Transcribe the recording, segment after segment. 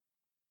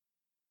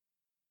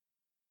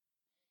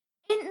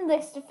In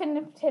this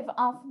definitive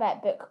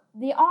alphabet book,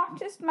 the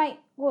artist Mike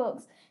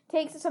Wilkes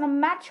takes us on a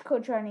magical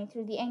journey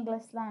through the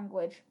English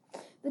language.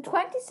 The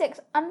 26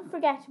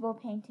 unforgettable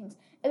paintings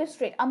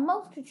illustrate a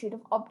multitude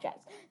of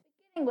objects,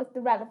 beginning with the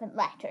relevant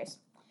letters.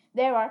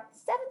 There are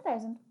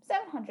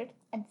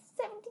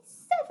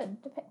 7,777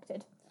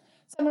 depicted.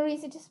 Some are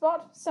easy to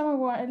spot, some are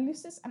more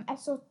elusive and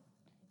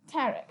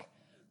esoteric.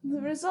 The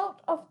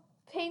result of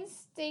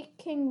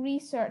painstaking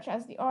research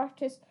as the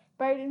artist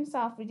buried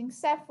himself reading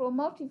several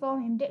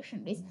multi-volume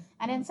dictionaries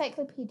and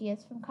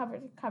encyclopedias from cover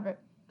to cover.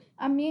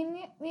 A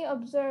minutely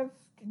observed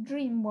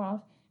dream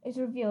world is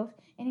revealed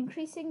in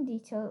increasing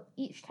detail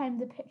each time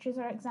the pictures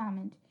are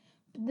examined.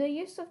 The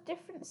use of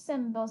different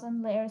symbols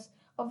and layers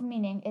of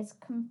meaning is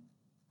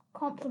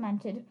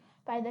complemented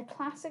by the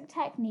classic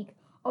technique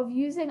of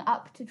using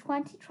up to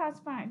 20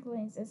 transparent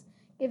glazes,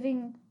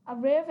 giving a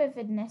rare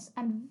vividness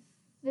and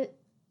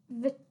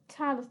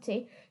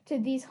vitality to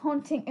these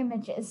haunting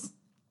images.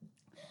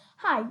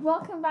 Hi,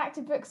 welcome back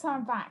to Books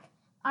Are Back.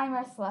 I'm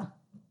Ursula.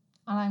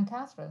 And I'm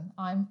Catherine.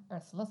 I'm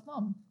Ursula's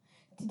mum.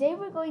 Today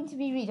we're going to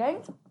be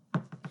reading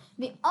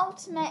The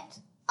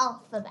Ultimate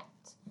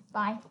Alphabet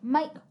by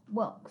Mike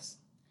Wilkes.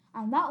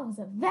 And that was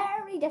a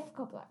very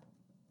difficult blurb.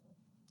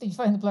 Did you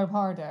find the blurb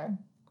harder?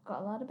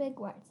 Got a lot of big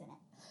words in it.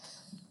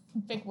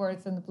 Big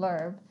words in the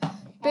blurb.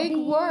 Big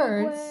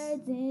words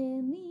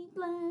in the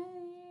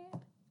blurb.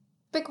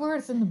 Big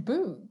words in the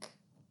book.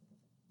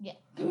 Yeah.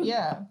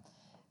 Yeah.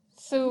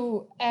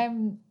 So,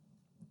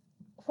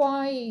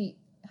 why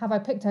have I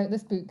picked out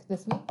this book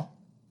this week?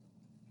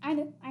 I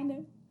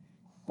know.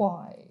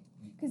 Why?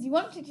 Because you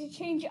wanted to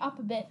change it up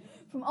a bit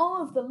from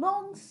all of the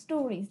long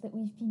stories that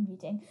we've been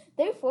reading.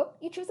 Therefore,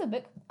 you chose a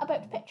book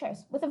about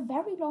pictures with a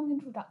very long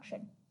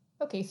introduction.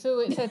 Okay,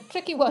 so it's a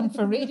tricky one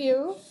for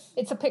radio.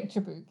 It's a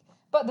picture book.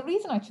 But the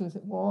reason I chose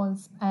it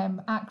was,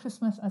 at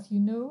Christmas, as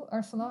you know,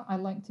 Ursula, I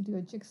like to do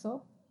a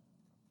jigsaw.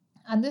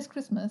 And this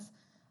Christmas,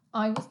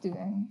 I was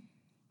doing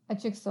a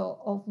jigsaw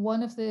of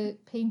one of the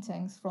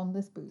paintings from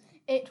this book.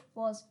 It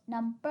was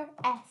number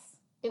S.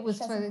 It was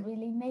doesn't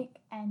really make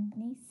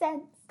any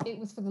sense. It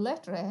was for the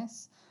letter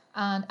S.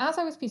 And as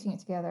I was piecing it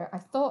together, I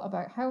thought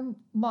about how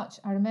much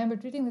I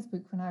remembered reading this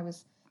book when I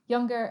was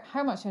younger,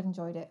 how much I'd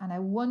enjoyed it, and I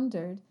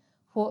wondered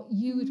what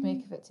you would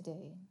make of it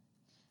today.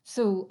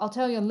 So I'll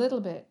tell you a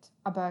little bit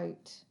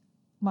about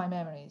my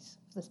memories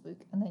of this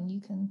book, and then you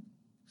can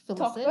fill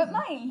us in. Talk about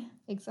mine.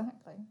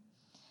 Exactly.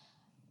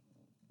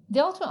 The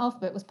Ultimate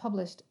Alphabet was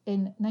published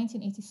in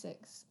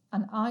 1986,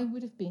 and I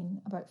would have been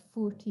about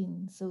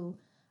 14, so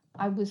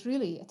I was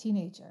really a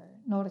teenager,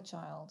 not a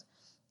child.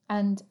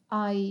 And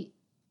I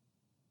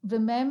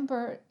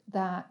remember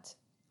that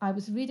I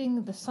was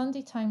reading the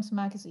Sunday Times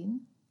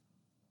magazine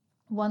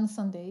one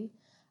Sunday,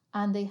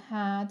 and they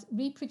had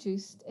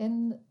reproduced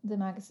in the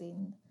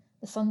magazine,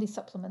 the Sunday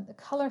supplement, the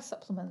colour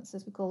supplements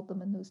as we called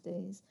them in those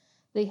days.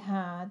 They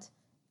had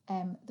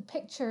the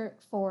picture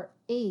for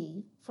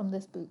A from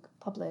this book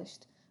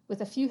published,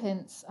 with a few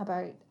hints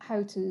about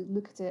how to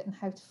look at it and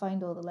how to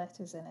find all the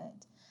letters in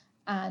it.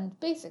 And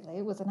basically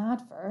it was an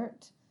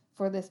advert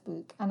for this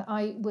book, and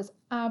I was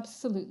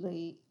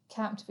absolutely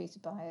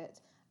captivated by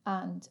it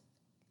and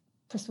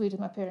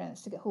persuaded my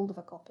parents to get hold of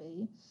a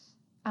copy.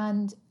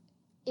 And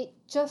it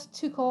just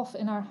took off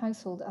in our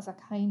household as a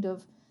kind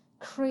of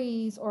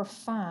craze or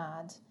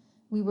fad.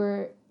 We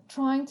were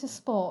trying to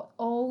spot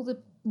all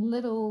the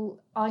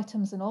little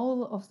items in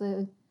all of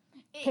the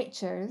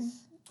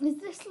pictures. Is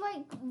this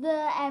like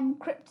the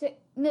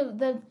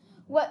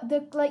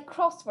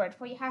crossword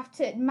where you have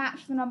to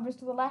match the numbers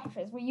to the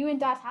letters, where you and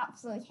Dad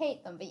absolutely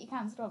hate them, but you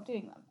can't stop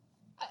doing them?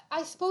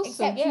 I suppose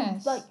Except so,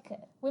 yes. you like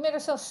it. We made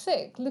ourselves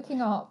sick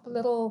looking up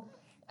little...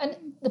 And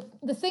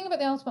the thing about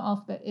the Ultimate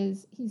Alphabet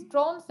is he's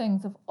drawn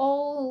things of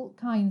all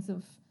kinds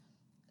of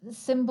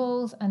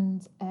symbols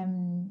and...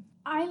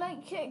 I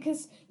like it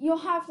because you'll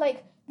have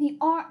like the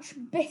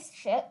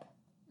Archbishop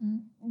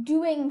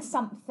doing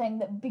something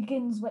that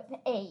begins with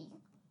A.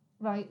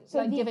 Right, so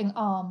like giving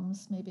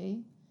alms,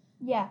 maybe.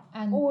 Yeah,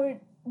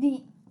 or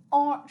the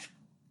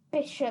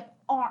Archbishop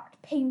art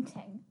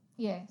painting.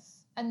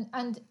 Yes,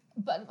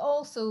 but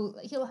also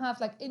he'll have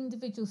like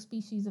individual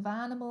species of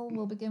animal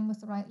will begin with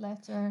the right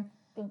letter.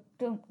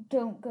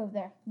 Don't go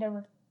there. There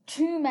are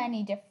too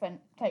many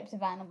different types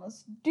of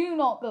animals. Do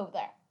not go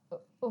there.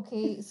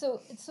 Okay, so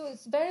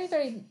it's very,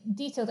 very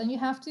detailed, and you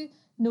have to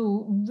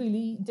know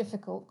really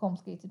difficult,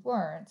 complicated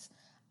words.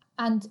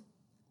 And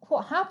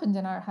what happened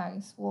in our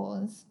house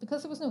was,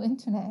 because there was no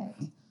internet,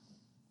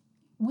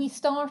 we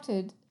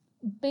started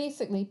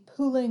basically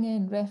pulling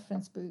in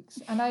reference books.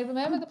 And I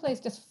remember the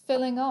place just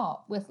filling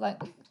up with like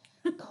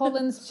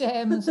Collins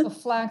Gems of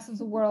Flags of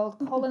the World,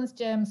 Collins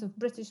Gems of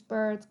British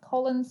Birds,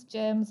 Collins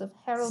Gems of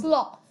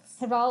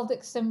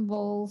heraldic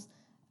symbols,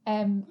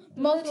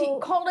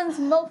 Collins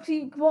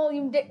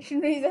multi-volume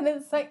dictionaries and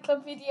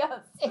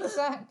encyclopedias.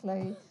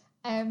 Exactly.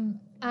 And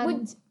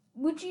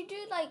would you do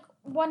like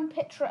one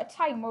picture at a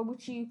time, or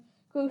would you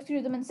go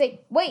through them and say,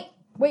 wait,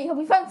 have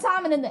we found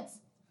salmon in this?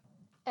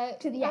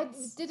 To the I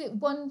did it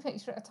one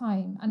picture at a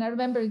time, and I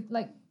remember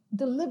like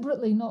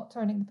deliberately not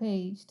turning the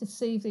page to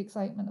save the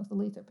excitement of the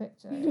later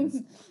pictures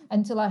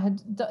until I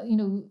had,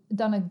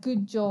 done a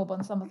good job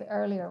on some of the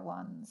earlier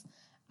ones.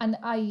 And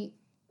I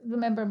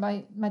remember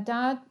my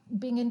dad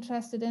being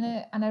interested in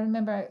it, and I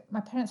remember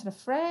my parents had a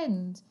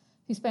friend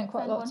who spent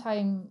quite a lot of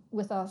time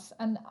with us,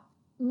 and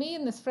me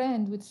and this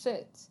friend would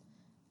sit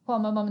while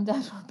my mum and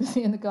dad were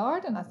busy in the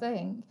garden, I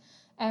think,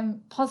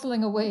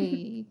 puzzling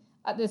away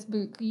at this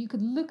book. You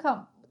could look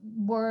up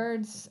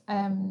words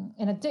in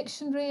a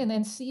dictionary and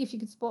then see if you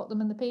could spot them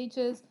in the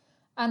pages,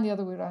 and the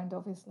other way around,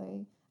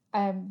 obviously.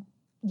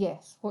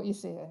 Yes, what are you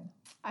saying?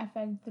 I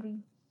found 3.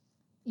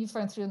 You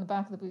found 3 on the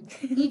back of the book,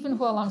 even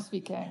while I'm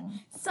speaking.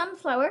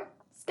 Sunflower,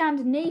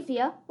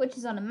 Scandinavia, which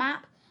is on a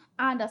map,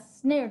 and a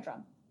snare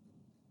drum.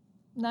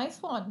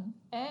 Nice one.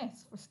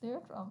 S for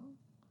snare drum.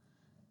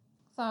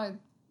 So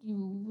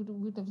you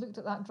would have looked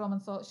at that drum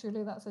and thought,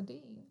 surely that's a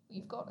D.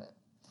 You've got it.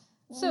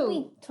 So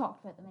we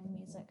talked about them in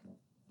music.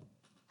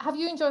 Have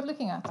you enjoyed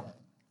looking at it?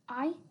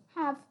 I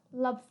have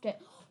loved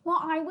it.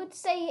 What I would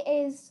say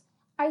is,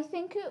 I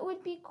think it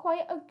would be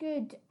quite a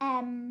good,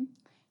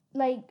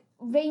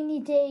 rainy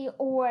day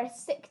or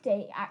sick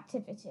day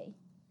activity.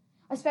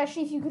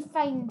 Especially if you could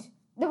find,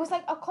 there was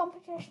like a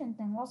competition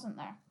thing, wasn't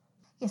there?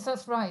 Yes,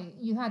 that's right.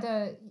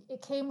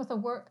 It came with a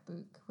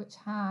workbook which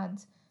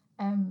had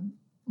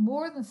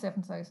more than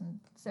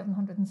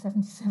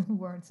 7,777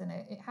 words in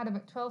it. It had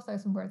about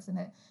 12,000 words in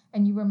it,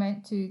 and you were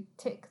meant to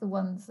tick the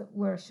ones that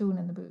were shown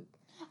in the book.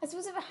 I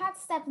suppose if it had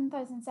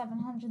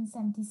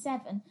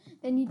 7,777,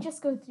 then you'd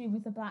just go through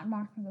with a black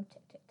marker and go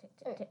tick, tick, tick,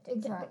 tick, tick, tick,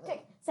 exactly. tick,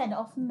 tick, send it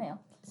off in the mail.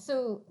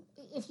 So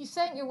if you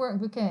sent your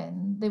workbook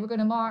in, they were going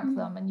to mark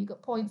them, and you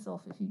got points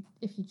off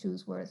if you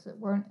chose words that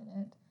weren't in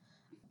it.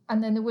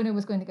 And then the winner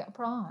was going to get a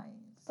prize.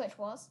 Which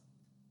was?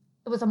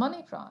 It was a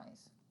money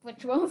prize.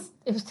 Which was?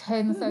 It was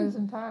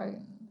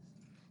 £10,000.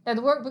 Now,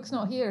 the workbook's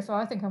not here, so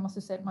I think I must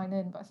have sent mine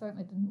in, but I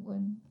certainly didn't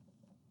win.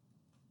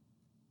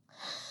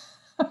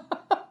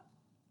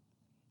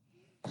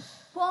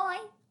 Why?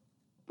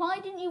 Why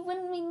didn't you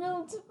win me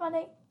loads of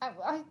money?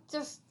 I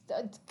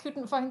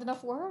couldn't find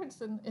enough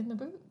words in the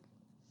book.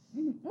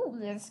 Oh,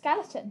 there's a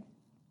skeleton.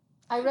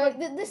 I read...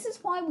 This is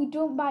why we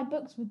don't buy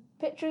books with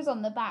pictures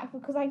on the back,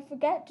 because I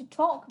forget to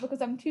talk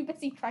because I'm too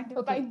busy trying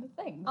to find the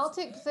things. I'll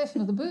take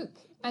possession of the book,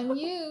 and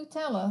you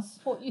tell us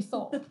what you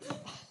thought.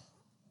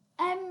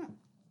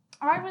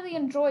 I really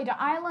enjoyed it.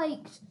 I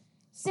liked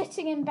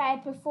sitting in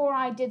bed before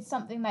I did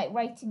something like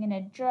writing in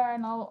a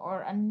journal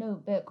or a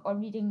notebook or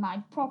reading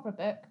my proper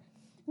book,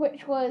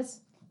 which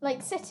was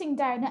like sitting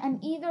down and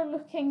either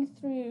looking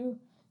through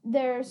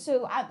there.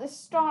 So at the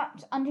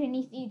start,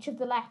 underneath each of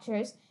the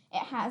letters,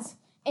 it has,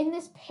 in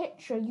this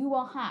picture, you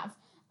will have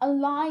a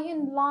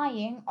lion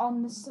lying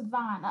on the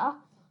savannah,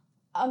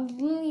 a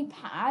lily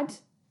pad,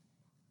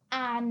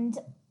 and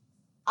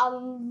a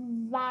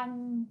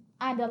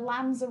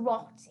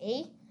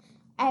Lanzarote,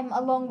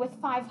 along with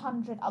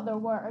 500 other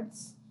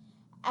words.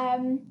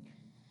 And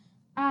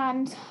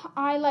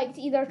I liked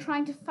either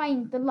trying to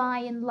find the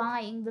lion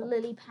lying, the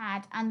lily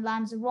pad, and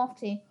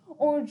Lanzarote,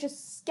 or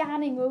just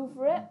scanning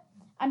over it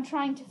and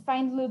trying to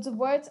find loads of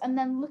words, and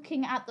then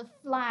looking at the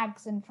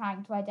flags and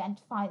trying to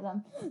identify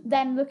them,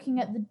 then looking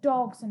at the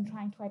dogs and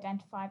trying to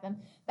identify them,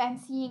 then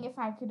seeing if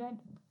I could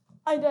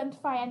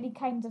identify any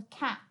kinds of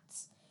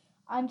cats,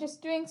 and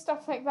just doing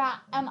stuff like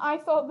that. And I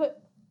thought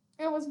that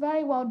it was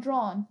very well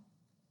drawn.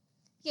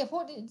 Yeah,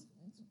 what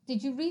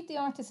did you read the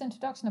artist's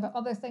introduction about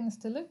other things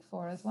to look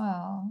for as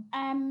well?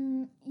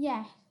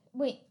 Yeah.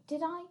 Wait,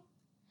 did I?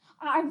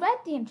 I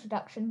read the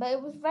introduction, but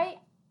it was right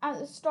at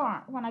the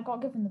start when I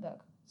got given the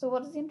book. So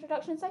what does the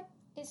introduction say?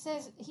 It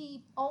says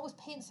he always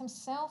paints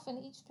himself in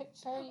each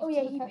picture.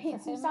 He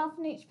paints himself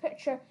in each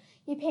picture.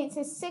 He paints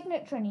his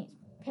signature in each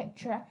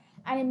picture.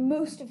 And in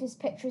most of his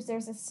pictures,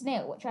 there's a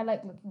snail, which I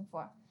like looking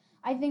for.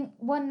 I think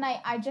one night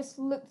I just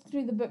looked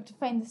through the book to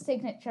find the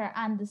signature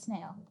and the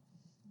snail.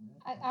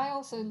 I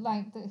also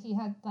like that he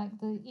had,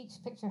 each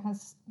picture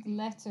has the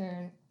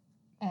letter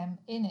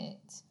in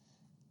it,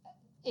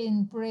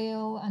 in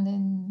Braille and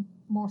in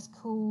Morse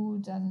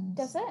code. And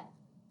does it?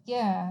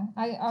 Yeah,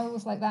 I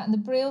always like that. And the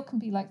Braille can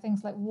be like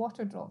things like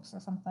water drops or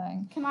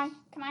something. Can I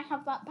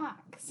have that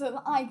back so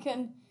that I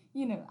can,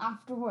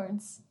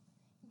 afterwards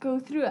go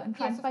through it and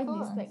try and find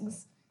these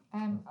things?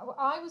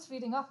 I was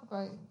reading up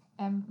about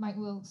Mike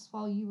Wilkes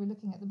while you were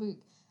looking at the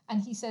book,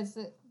 and he says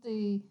that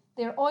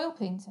they're oil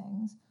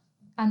paintings,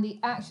 and the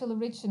actual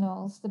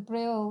originals, the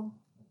Braille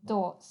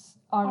dots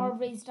are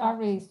raised up. Are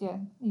raised, yeah.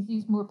 He's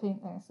used more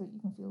paint there so that you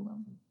can feel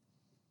them.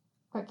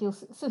 Quite cool.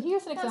 So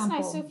here's an example.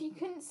 That's nice. So if you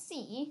couldn't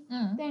see,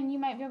 then you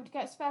might be able to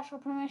get special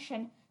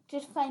permission to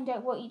find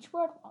out what each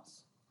word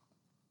was.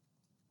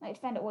 Like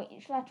to find out what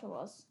each letter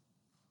was.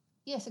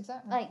 Yes,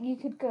 exactly. Like you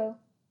could go,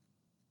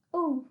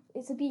 oh,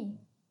 it's a B.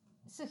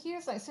 So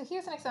here's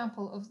an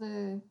example of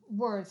the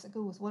words that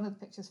go with one of the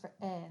pictures for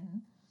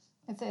N.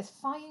 It says,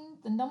 find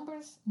the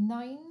numbers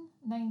 9,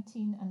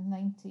 19 and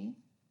 90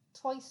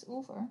 twice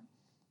over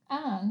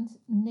and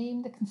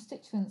name the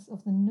constituents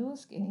of the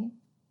nosegay.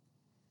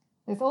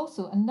 There's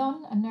also a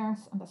nun, a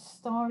nurse, and a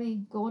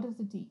starry god of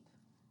the deep.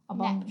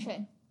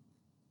 Neptune.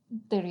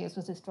 There he is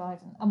with his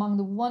trident. Among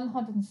the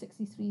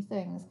 163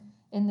 things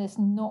in this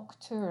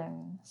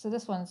nocturne. So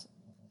this one's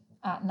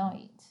at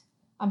night.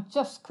 I'm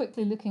just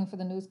quickly looking for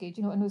the nosegay.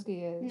 Do you know what a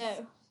nosegay is?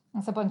 No.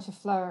 It's a bunch of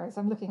flowers.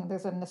 I'm looking.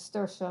 There's a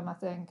nasturtium, I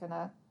think, and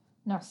a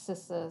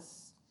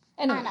narcissus.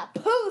 Anyway. And a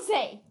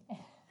posy.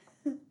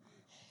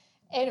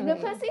 Anyway. No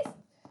pussies?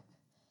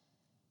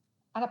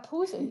 And a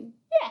posy.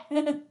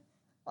 Yeah.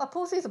 Well, a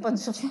posy is a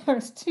bunch of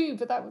flowers too,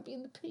 but that would be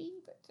in the P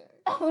picture.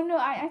 Oh no,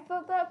 I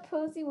thought that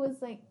posy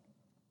was like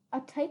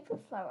a type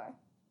of flower.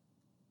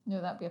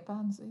 No, that'd be a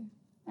pansy.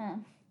 Oh.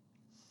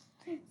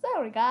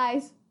 Sorry,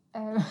 guys.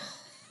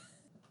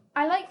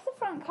 I like the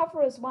front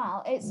cover as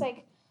well. It's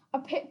like a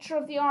picture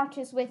of the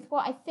artist with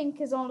what I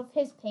think is all of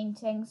his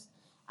paintings.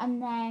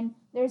 And then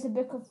there's a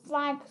book of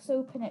flags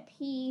open at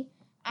P.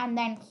 And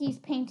then he's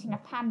painting a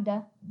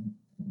panda.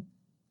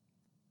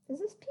 Is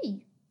this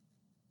P?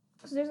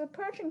 Because there's a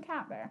Persian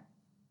cat there.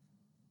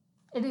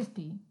 It is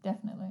P,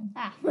 definitely.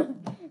 Ah,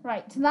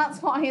 right.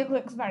 That's why it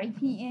looks very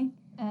P-ing.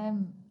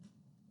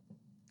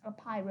 A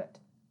pirate.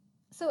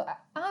 So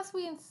as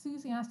we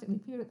enthusiastically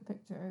peer at the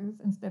pictures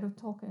instead of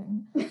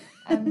talking,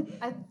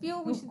 I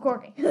feel we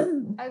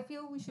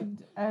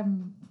should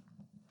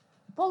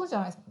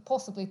apologise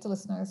possibly to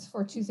listeners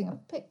for choosing a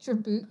picture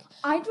book.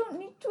 I don't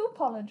need to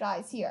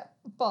apologise here.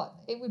 But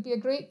it would be a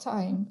great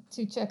time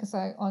to check us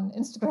out on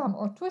Instagram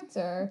or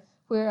Twitter,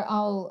 where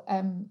I'll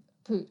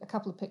put a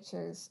couple of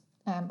pictures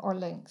or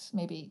links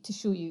maybe to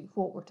show you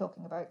what we're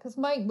talking about. Because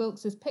Mike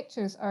Wilkes'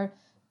 pictures are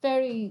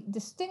very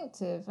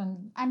distinctive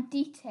and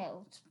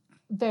detailed.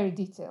 Very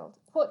detailed.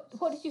 What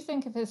did you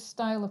think of his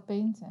style of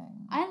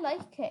painting? I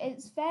like it.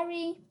 It's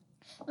very,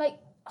 like,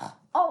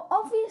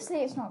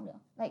 obviously it's not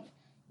real. Like,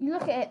 you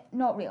look at it,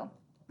 not real.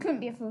 Couldn't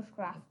be a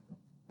photograph.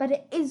 But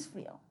it is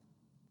real,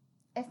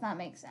 if that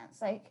makes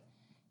sense. Like,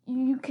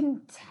 you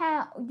can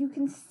tell, you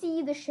can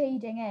see the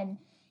shading in.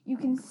 You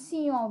can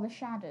see all the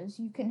shadows.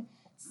 You can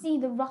see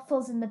the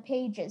ruffles in the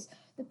pages.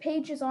 The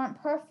pages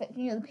aren't perfect.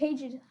 You know, the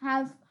pages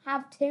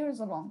have tears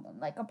along them,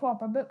 like a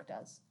proper book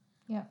does.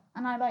 Yeah.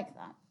 And I like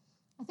that.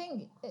 I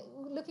think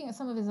looking at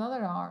some of his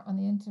other art on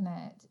the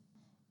internet,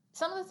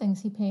 some of the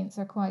things he paints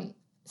are quite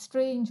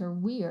strange or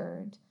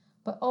weird,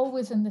 but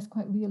always in this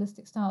quite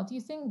realistic style. Do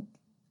you think,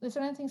 is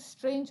there anything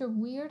strange or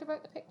weird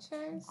about the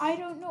pictures? I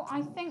don't know.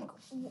 I think,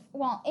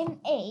 well, in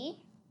A,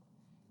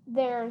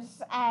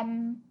 there's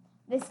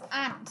this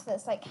ant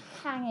that's like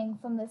hanging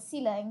from the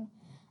ceiling,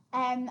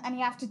 and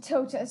you have to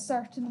tilt it a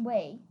certain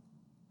way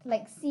to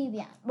like see the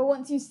ant. But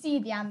once you see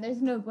the ant,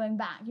 there's no going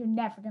back. You're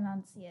never going to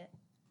unsee it.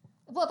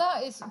 Well,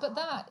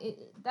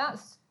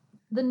 that's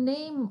the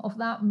name of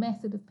that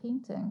method of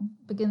painting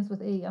begins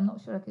with A. I'm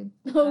not sure I could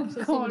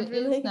actually say what it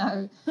is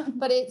now,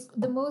 but it's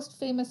the most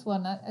famous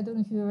one. I don't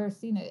know if you've ever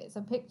seen it. It's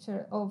a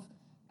picture of,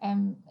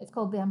 it's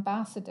called The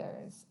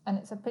Ambassadors, and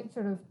it's a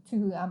picture of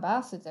two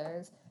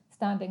ambassadors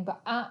standing,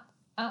 but at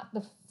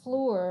the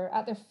floor,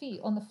 at their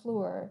feet on the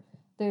floor,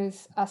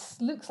 there's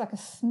looks like a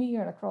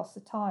smear across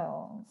the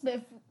tiles.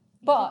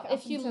 But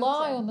if you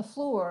lie on the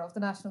floor of the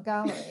National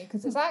Gallery,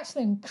 because it's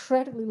actually an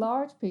incredibly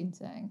large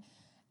painting,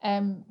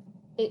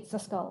 it's a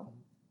skull.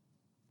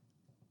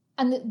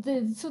 And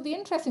the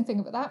interesting thing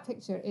about that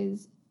picture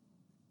is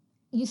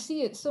you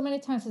see it so many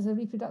times as a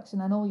reproduction,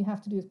 and all you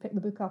have to do is pick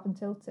the book up and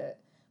tilt it.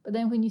 But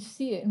then when you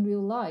see it in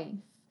real life,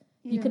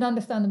 you can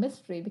understand the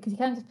mystery, because you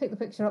can't just pick the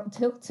picture up and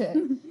tilt it.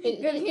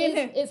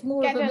 It's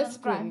more of a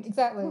mystery.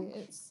 Exactly.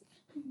 It's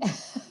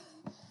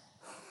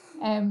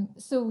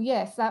so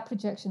yes, that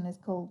projection is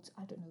called,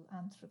 I don't know,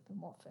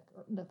 anthropomorphic.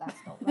 No, that's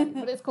not right,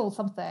 but it's called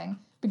something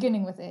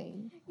beginning with A.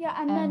 Yeah,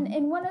 and then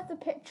in one of the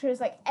pictures,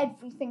 like,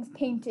 everything's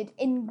painted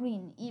in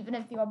green, even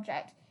if the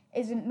object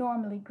isn't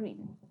normally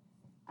green.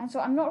 And so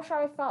I'm not sure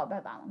how I felt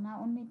about that one. That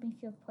one made me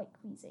feel quite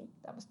queasy.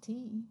 That was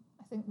tea.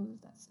 I think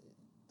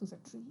those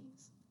are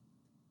trees.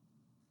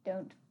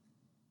 Don't.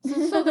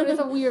 So there is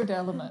a weird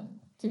element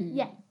to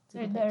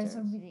there's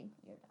a really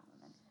weird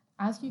element.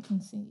 As you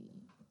can see,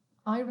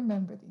 I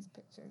remember these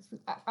pictures.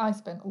 I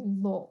spent a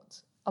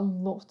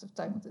lot of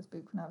time with this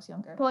book when I was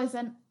younger.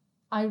 Poison.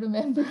 I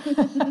remember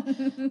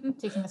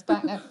taking this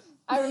back now.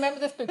 I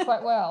remember this book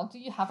quite well. Do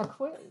you have a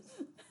quiz?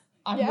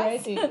 I'm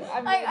ready.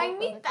 I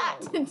need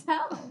that to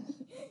tell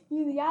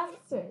you the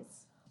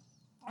answers.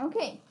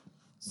 Okay,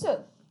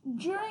 so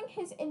during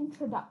his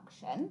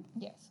introduction,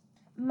 yes,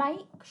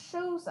 Mike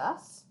shows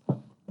us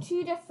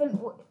two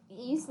different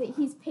ways that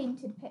he's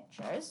painted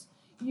pictures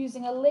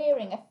using a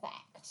layering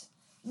effect.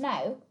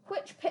 Now,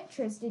 which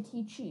pictures did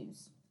he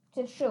choose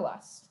to show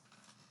us?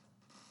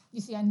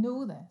 You see, I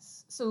know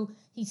this. So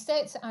he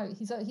sets it out.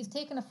 He's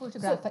taken a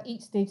photograph at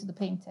each stage of the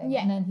painting,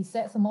 and then he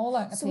sets them all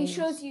out on a page. So he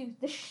shows you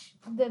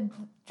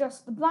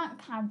just the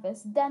blank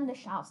canvas, then the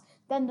shelves,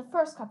 then the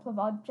first couple of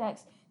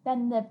objects,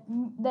 then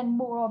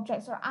more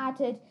objects are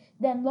added,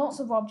 then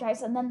lots of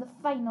objects, and then the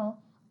final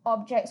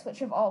objects, which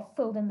have all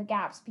filled in the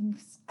gaps, being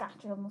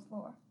scattered on the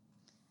floor.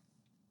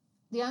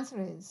 The answer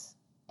is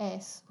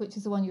S, which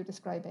is the one you're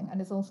describing,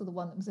 and is also the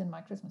one that was in my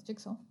Christmas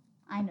jigsaw.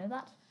 I know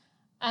that.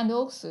 And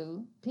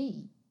also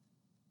P.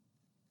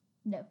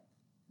 No.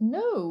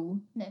 No.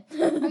 No.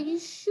 Are you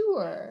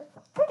sure?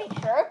 Pretty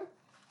sure.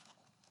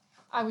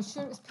 I was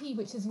sure it was P,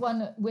 which is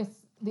one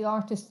with the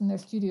artists in their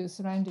studio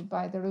surrounded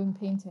by their own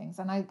paintings.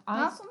 And I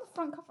That's on the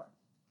front cover.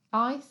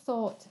 I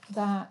thought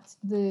that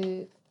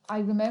I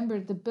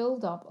remembered the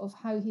build-up of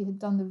how he had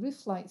done the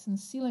roof lights and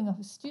ceiling of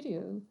his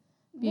studio.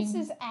 This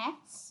is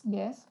S.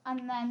 Yes.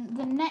 And then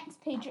the next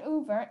page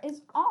over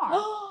is R.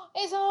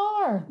 It's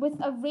R! With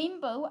a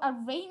rainbow, a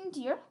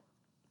reindeer,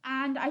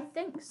 and I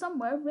think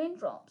somewhere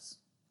raindrops.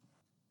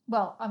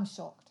 Well, I'm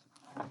shocked.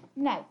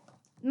 Now,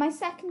 my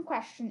second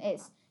question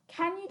is,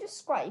 can you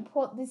describe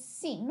what the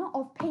scene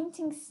of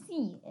painting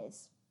C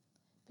is?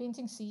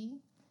 Painting C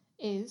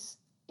is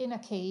in a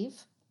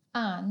cave,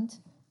 and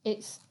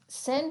it's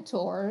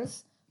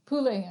centaurs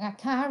pulling a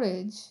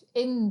carriage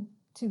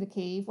into the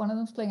cave. One of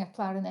them's playing a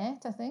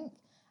clarinet, I think.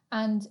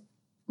 And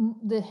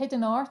the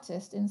hidden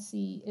artist in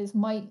C is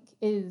Mike,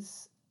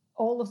 is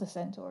all of the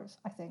centaurs,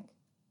 I think.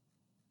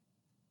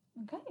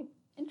 Okay,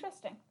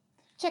 interesting.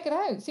 Check it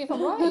out, see if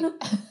I'm right.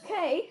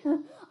 Okay,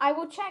 I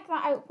will check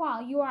that out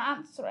while you are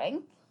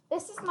answering.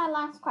 This is my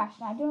last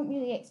question. I don't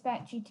really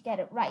expect you to get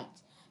it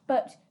right.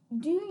 But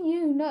do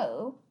you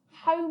know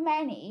how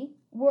many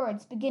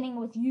words beginning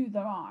with U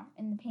there are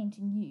in the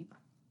painting U?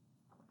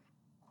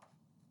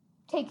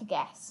 Take a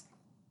guess.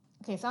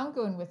 Okay, so I'm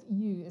going with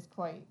U is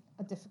quite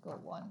a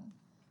difficult one.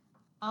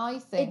 I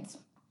think It's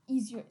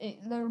easier.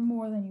 There are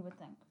more than you would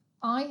think.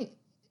 I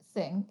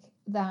think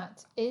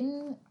that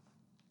in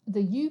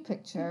the U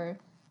picture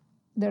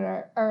there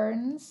are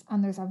urns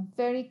and there's a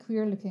very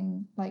queer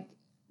looking like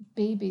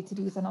baby to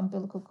do with an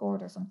umbilical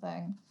cord or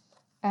something.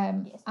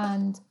 Yes.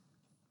 And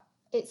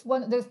it's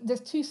one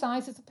there's two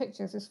sizes of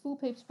pictures. There's full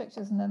page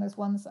pictures and then there's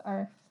ones that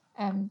are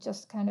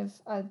just kind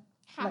of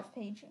Half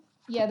page.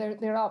 yeah,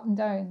 they're up and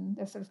down.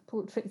 They're sort of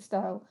portrait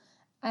style.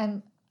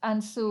 And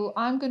so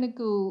I'm going to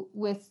go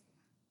with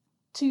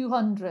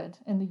 200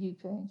 in the U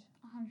page.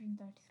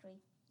 133.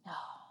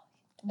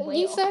 Oh,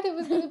 you said it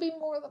was going to be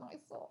more than I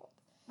thought.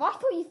 Well, I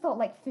thought you thought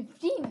like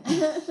 15.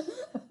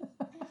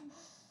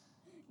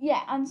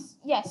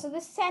 So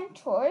the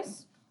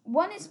centaurs,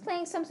 one is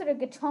playing some sort of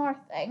guitar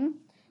thing,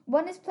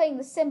 one is playing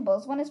the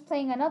cymbals, one is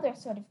playing another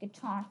sort of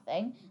guitar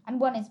thing, and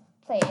one is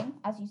playing,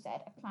 as you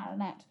said, a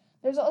clarinet.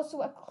 There's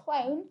also a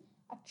clown,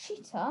 a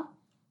cheetah,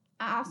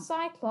 a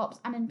cyclops,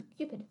 and a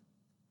cupid.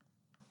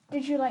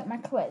 Did you like my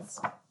quiz?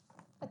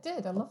 I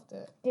did, I loved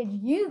it. Did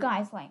you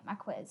guys like my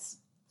quiz?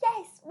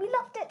 Yes, we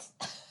loved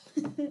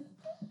it.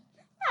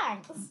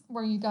 Thanks.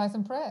 Were you guys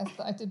impressed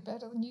that I did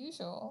better than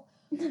usual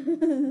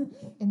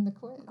in the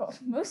quiz? Got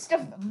most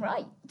of them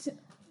right.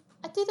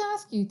 I did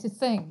ask you to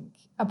think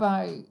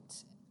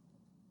about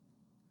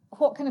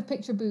what kind of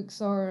picture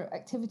books or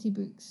activity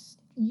books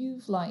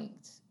you've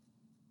liked.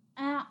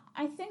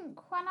 I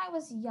think when I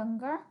was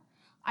younger,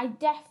 I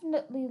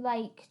definitely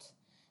liked.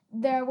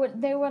 They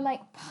were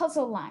like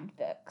Puzzleland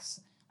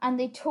books, and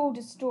they told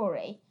a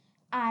story,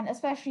 and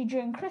especially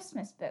during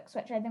Christmas books,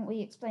 which I think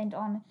we explained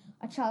on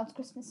A Child's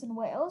Christmas in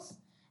Wales.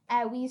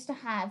 We used to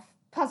have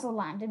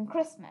Puzzleland in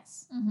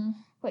Christmas,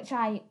 which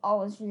I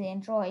always really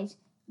enjoyed.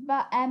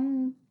 But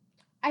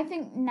I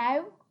think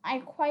now I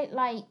quite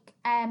like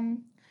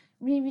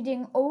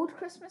rereading old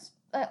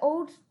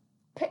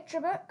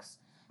picture books,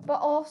 but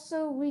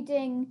also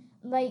reading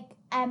like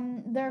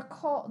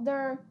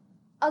they're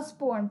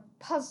Usborne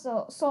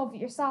puzzle solve it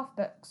yourself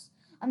books,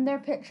 and they're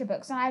picture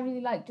books, and I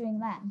really like doing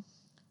them.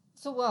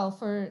 So, well,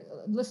 for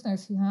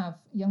listeners who have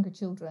younger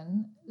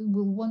children,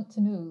 will want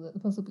to know that the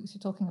puzzle books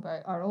you're talking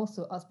about are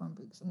also Usborne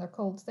books, and they're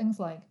called things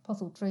like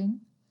Puzzle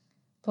Train,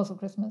 Puzzle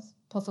Christmas,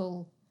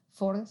 Puzzle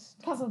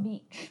Forest, Puzzle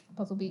Beach.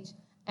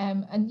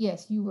 And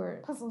yes, you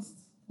were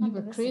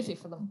crazy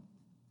sea. for them.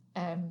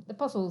 The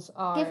puzzles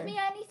are. Give me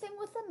anything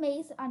with a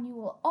maze, and you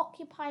will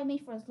occupy me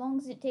for as long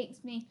as it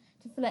takes me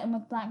to fill it in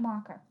with black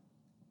marker.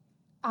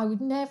 I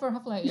would never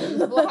have let you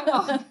use black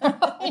marker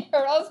on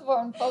your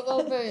Usborne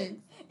puzzle books.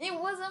 It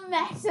was a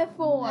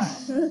metaphor.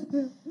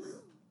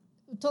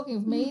 Talking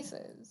of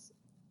mazes,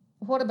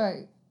 what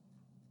about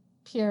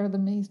Pierre the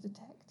Maze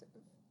Detective?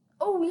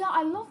 Oh yeah,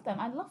 I love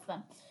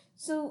them.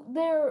 So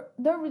they're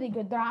really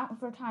good. They're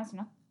advertising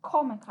a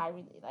comic I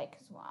really like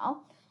as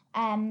well.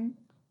 And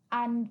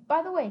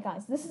by the way,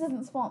 guys, this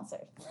isn't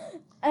sponsored.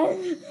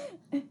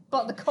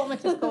 But the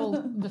comic is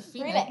called The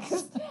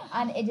Phoenix.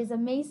 And it is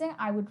amazing.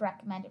 I would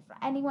recommend it for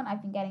anyone.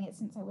 I've been getting it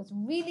since I was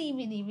really,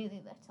 really,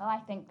 really little. I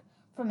think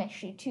from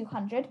issue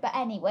 200. But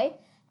anyway,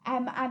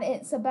 and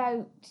it's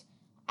about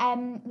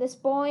this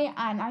boy,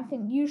 and I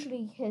think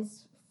usually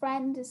his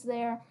friend is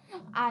there,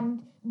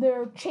 and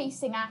they're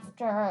chasing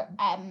after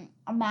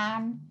a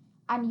man,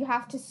 and you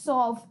have to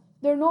solve.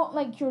 They're not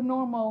like your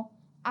normal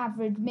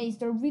average maze.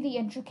 They're really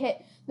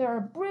intricate. There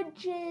are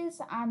bridges,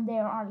 and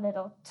there are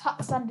little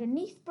tucks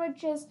underneath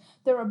bridges.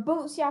 There are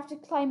boats you have to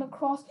climb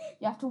across.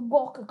 You have to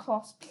walk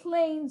across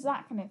plains,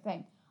 that kind of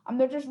thing. And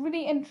they're just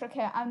really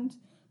intricate. And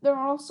there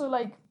are also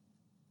like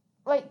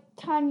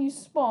can you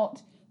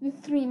spot the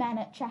 3 men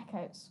at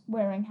checkouts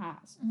wearing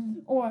hats,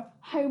 or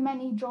how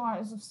many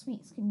jars of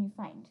sweets can you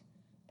find?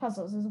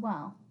 Puzzles as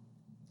well.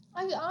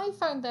 I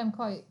found them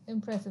quite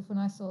impressive when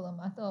I saw them.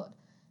 I thought,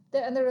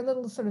 and there are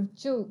little sort of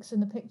jokes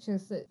in the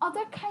pictures that...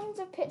 Other kinds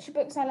of picture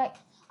books I like,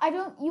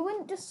 you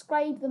wouldn't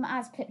describe them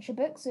as picture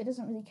books, so it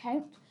doesn't really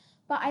count,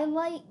 but I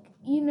like,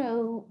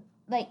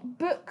 like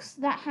books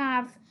that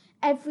have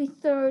every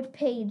third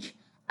page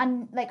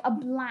and like a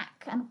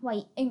black and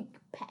white ink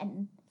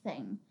pen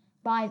thing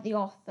by the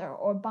author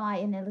or by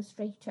an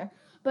illustrator,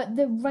 but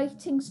the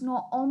writing's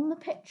not on the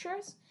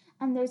pictures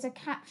and there's a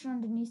caption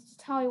underneath to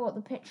tell you what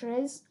the picture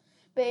is,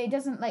 but it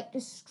doesn't like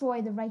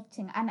destroy the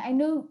writing. And I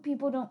know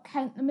people don't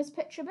count them as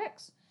picture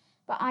books,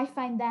 but I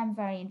find them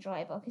very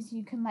enjoyable because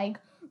you can like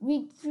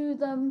read through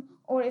them,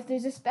 or if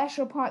there's a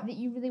special part that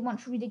you really want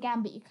to read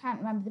again but you can't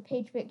remember the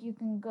page break, you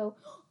can go,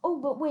 oh,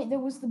 but wait, there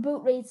was the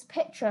boat race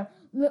picture.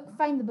 Look,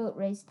 find the boat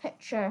race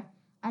picture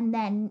and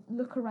then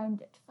look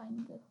around it to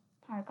find the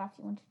paragraph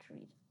you wanted to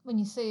read. When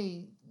you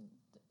say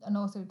an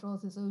author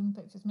draws his own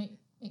pictures,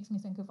 makes me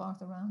think of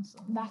Arthur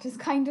Ransom. That is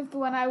kind of the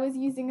one I was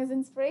using as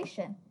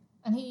inspiration.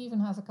 And he even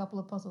has a couple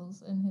of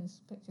puzzles in his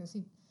pictures.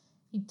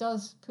 He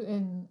does put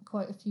in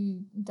quite a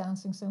few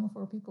dancing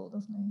semaphore people,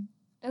 doesn't he?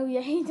 Oh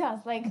yeah, he does.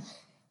 Like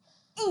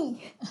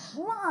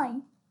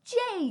EYJK.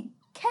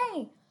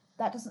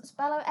 That doesn't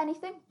spell out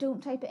anything.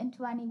 Don't type it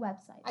into any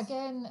websites.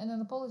 Again, in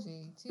an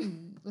apology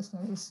to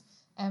listeners,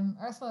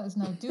 Ursula is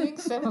now doing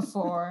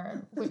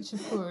semaphore, which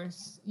of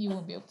course you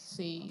won't be able to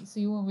see, so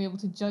you won't be able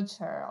to judge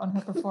her on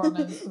her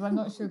performance because I'm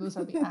not sure those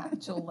are the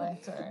actual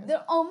letters.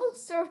 They're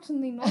almost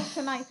certainly not,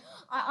 and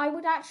I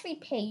would actually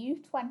pay you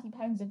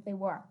 £20 if they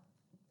were.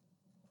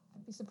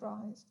 I'd be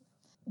surprised.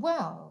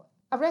 Well,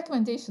 a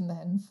recommendation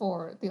then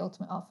for the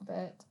Ultimate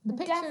Alphabet. The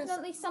pictures...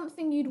 Definitely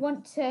something you'd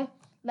want to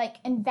like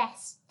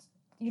invest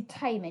your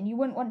time in. You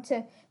wouldn't want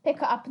to pick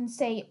it up and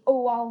say,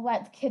 oh, I'll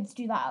let the kids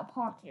do that at a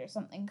party or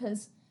something,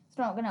 because it's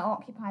not going to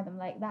occupy them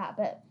like that,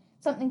 but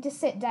something to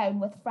sit down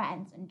with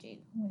friends and do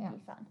would be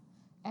fun.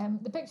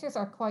 The pictures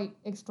are quite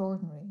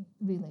extraordinary,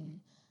 really.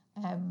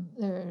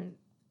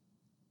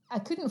 I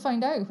couldn't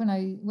find out when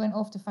I went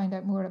off to find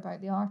out more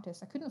about the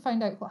artist. I couldn't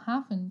find out what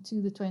happened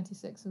to the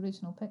 26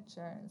 original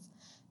pictures.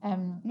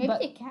 Maybe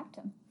they kept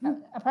them.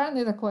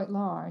 Apparently they're quite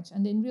large,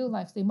 and in real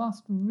life they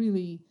must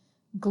really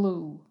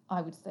glow,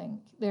 I would think.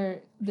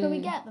 Shall we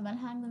get them and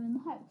hang them in the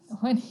house?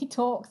 When he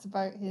talks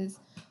about his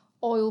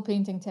oil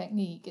painting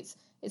technique, it's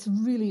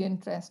really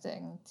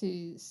interesting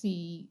to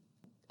see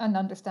and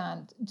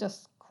understand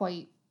just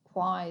quite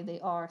why they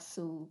are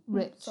so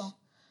rich.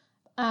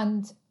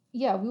 And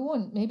yeah, we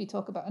won't maybe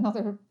talk about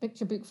another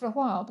picture book for a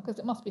while because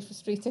it must be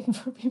frustrating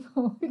for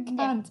people who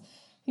can't.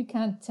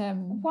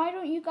 Why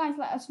don't you guys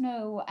let us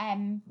know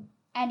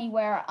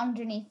anywhere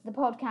underneath the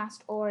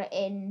podcast or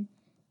in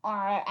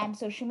our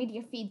social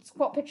media feeds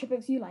what picture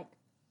books you like?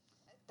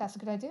 That's a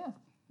good idea.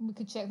 We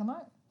could check them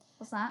out.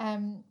 What's that?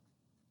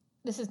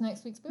 This is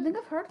next week's book. I think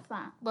I've heard of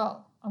that.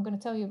 Well, I'm going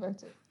to tell you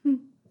about it.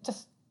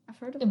 Just I've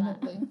heard of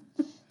imminently.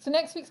 that. So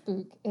next week's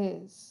book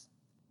is,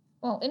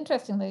 well,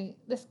 interestingly,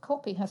 this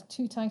copy has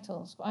 2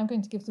 titles, but I'm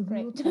going to give the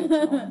real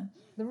title.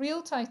 The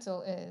real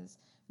title is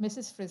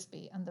Mrs.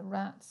 Frisby and the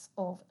Rats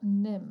of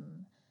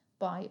Nim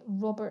by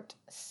Robert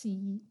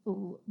C.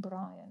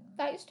 O'Brien.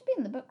 That used to be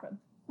in the book room.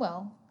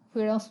 Well,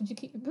 where else would you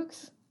keep your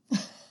books?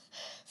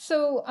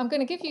 So I'm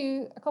going to give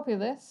you a copy of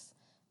this.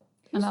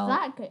 Who's and I'll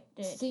that good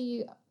dude? see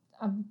you.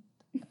 I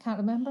can't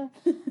remember.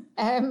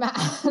 And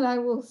I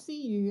will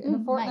see you in a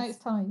fortnight's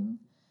time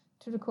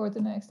to record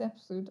the next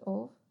episode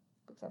of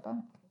Books Are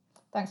Back.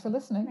 Thanks for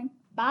listening.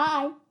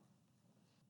 Bye.